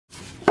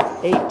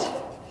8,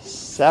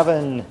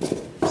 7,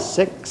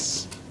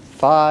 6,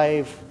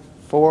 5,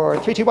 4,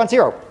 3, 2, 1,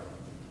 0.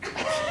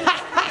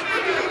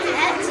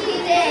 That's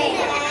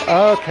cheating.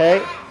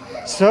 Okay,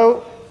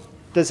 so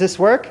does this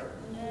work?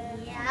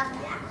 Yeah,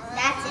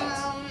 that's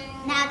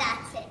it. Now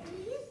that's it.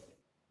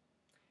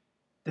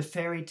 The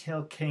fairy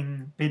tale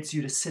king bids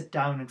you to sit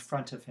down in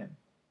front of him.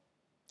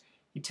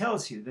 He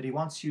tells you that he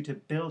wants you to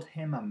build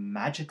him a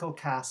magical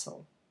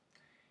castle.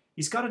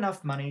 He's got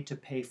enough money to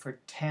pay for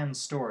 10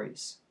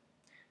 stories.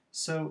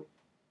 So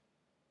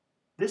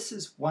this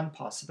is one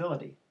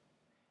possibility.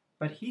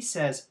 But he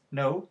says,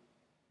 no,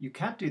 you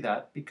can't do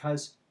that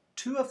because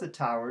 2 of the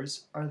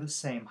towers are the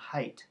same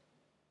height.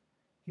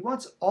 He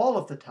wants all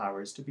of the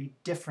towers to be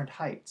different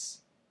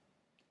heights.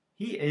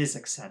 He is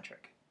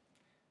eccentric.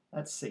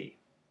 Let's see,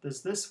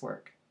 does this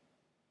work?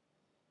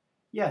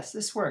 Yes,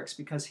 this works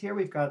because here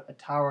we've got a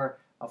tower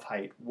of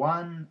height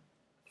 1,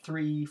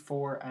 3,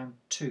 4, and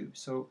 2.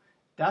 So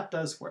that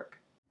does work.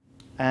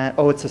 And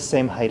oh, it's the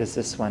same height as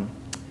this one.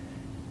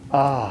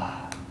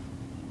 Ah.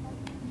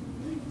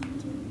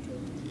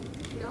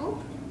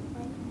 No?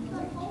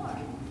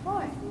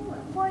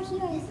 4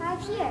 here and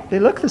 5 here. They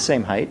look the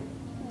same height.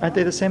 Aren't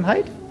they the same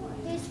height?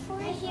 There's 4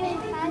 here and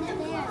 5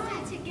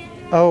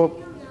 there.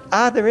 Oh,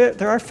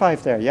 there are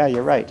 5 there. Yeah,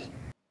 you're right.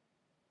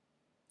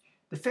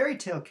 The fairy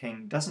tale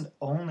king doesn't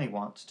only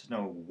want to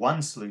know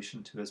one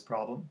solution to his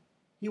problem.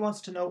 He wants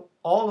to know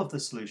all of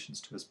the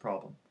solutions to his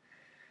problem.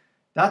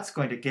 That's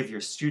going to give your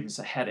students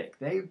a headache.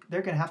 They're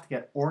going to have to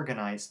get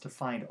organized to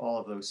find all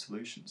of those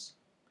solutions.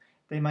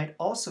 They might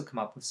also come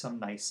up with some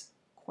nice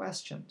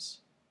questions.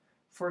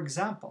 For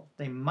example,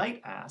 they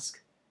might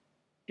ask,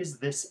 is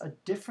this a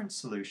different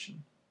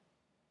solution?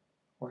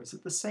 Or is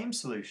it the same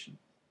solution?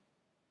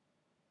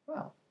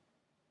 Well,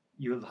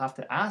 you'll have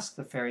to ask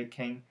the fairy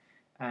king,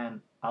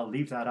 and I'll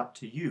leave that up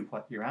to you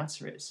what your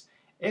answer is.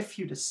 If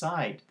you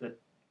decide that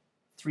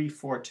 3,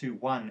 4, 2,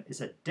 1 is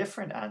a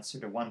different answer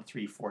to 1,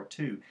 3, 4,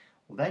 2,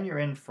 well, then you're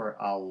in for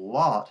a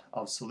lot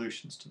of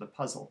solutions to the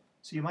puzzle.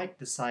 So you might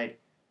decide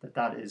that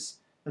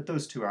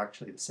those 2 are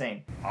actually the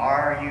same.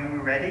 Are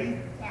you ready?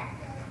 Yeah.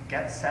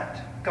 Get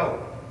set,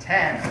 go.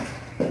 10,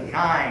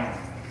 9,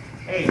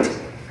 8,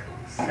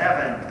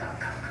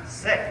 7,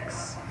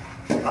 6,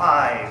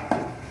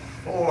 5,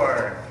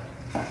 4,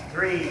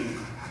 3,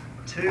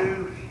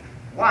 2,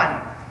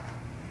 1.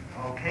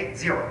 Okay,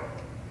 0.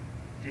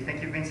 Do you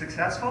think you've been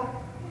successful?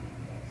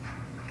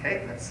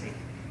 Okay, let's see.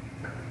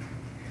 1,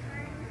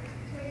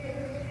 2,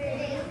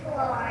 3, 4.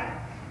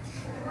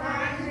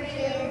 1, 2,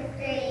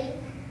 3.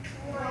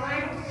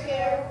 1, 2,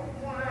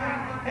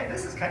 1. Hey,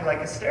 this is kind of like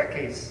a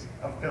staircase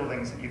of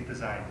buildings that you've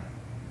designed.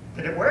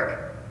 Did it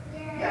work?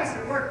 Yeah. Yes,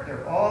 it worked.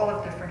 They're all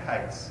of different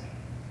heights.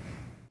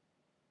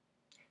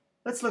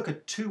 Let's look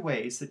at 2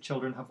 ways that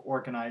children have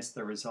organized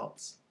their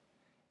results.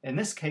 In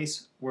this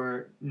case,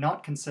 we're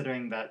not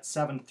considering that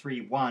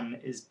 731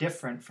 is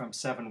different from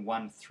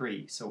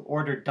 713, so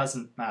order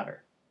doesn't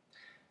matter.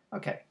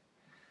 Okay,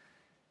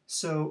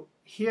 so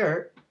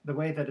here, the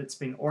way that it's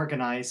being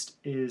organized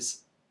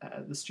is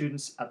the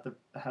students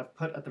have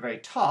put at the very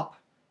top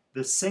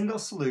the single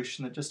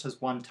solution that just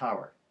has 1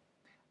 tower.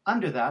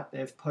 Under that,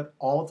 they've put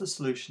all of the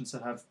solutions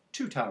that have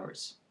 2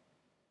 towers,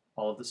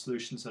 all of the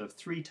solutions that have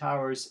 3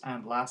 towers,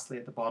 and lastly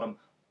at the bottom,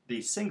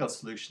 the single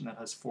solution that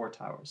has 4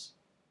 towers.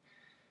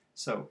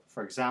 So,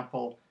 for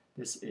example,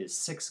 this is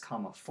 6,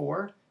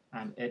 4,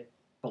 and it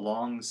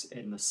belongs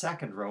in the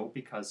second row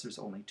because there's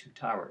only 2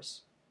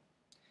 towers.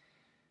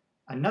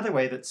 Another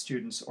way that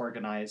students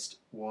organized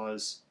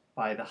was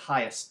by the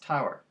highest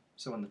tower.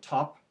 So in the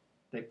top,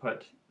 they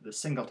put the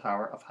single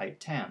tower of height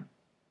 10.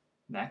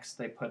 Next,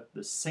 they put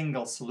the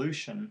single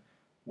solution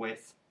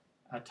with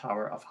a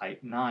tower of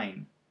height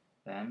 9.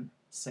 Then,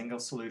 single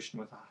solution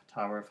with a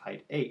tower of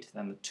height 8.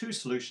 Then the 2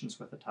 solutions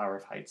with a tower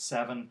of height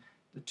 7.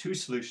 The 2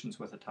 solutions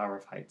with a tower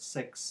of height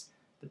 6,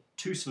 the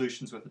 2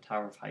 solutions with a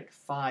tower of height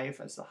 5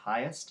 as the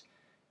highest,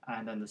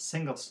 and then the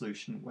single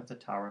solution with a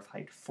tower of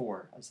height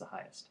 4 as the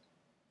highest.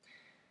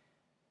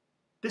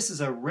 This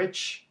is a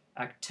rich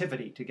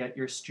activity to get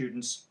your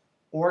students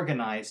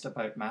organized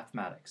about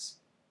mathematics.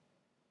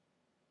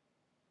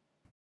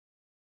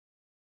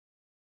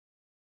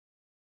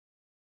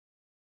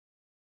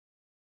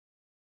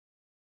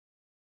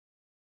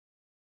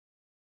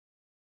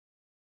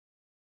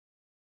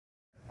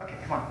 Okay,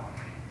 come on.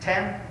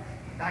 10,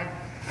 9,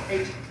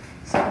 8,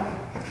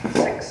 7,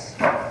 6,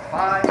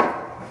 5,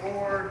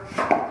 4,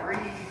 3,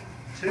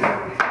 2,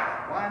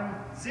 1,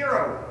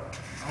 0.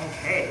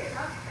 Okay.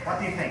 What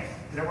do you think?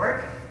 Did it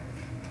work?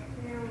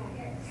 No.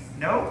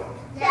 No?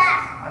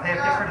 Yeah. Are they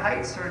of different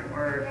heights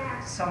or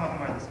some of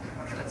them are the same?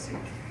 Okay, let's see.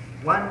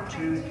 1,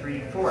 2, 3,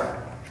 4.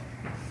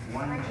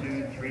 1,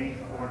 2, 3,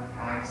 4,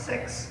 5,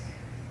 6.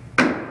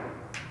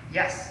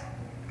 Yes,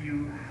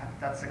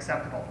 that's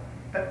acceptable.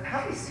 But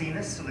have you seen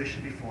this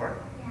solution before?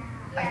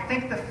 I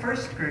think the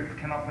first group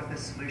came up with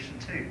this solution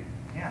too.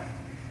 Yeah.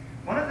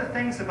 One of the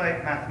things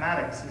about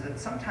mathematics is that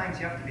sometimes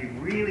you have to be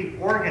really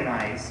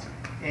organized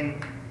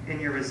in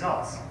your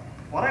results.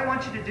 what I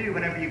want you to do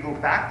whenever you go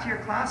back to your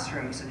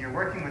classrooms and you're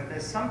working with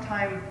this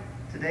sometime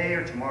today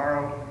or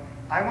tomorrow,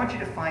 I want you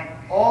to find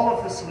all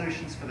of the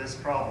solutions for this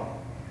problem.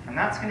 And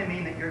that's going to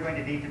mean that you're going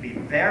to need to be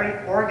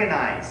very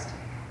organized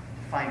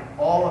to find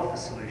all of the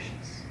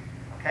solutions.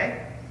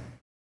 Okay?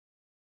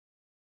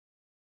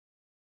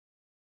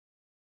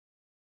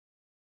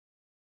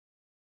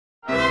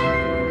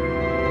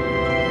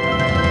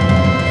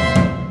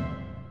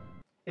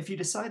 If you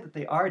decide that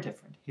they are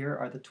different, here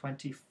are the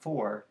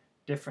 24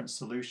 different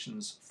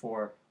solutions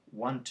for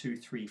 1, 2,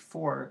 3,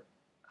 4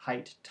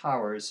 height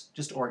towers,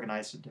 just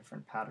organized in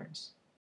different patterns.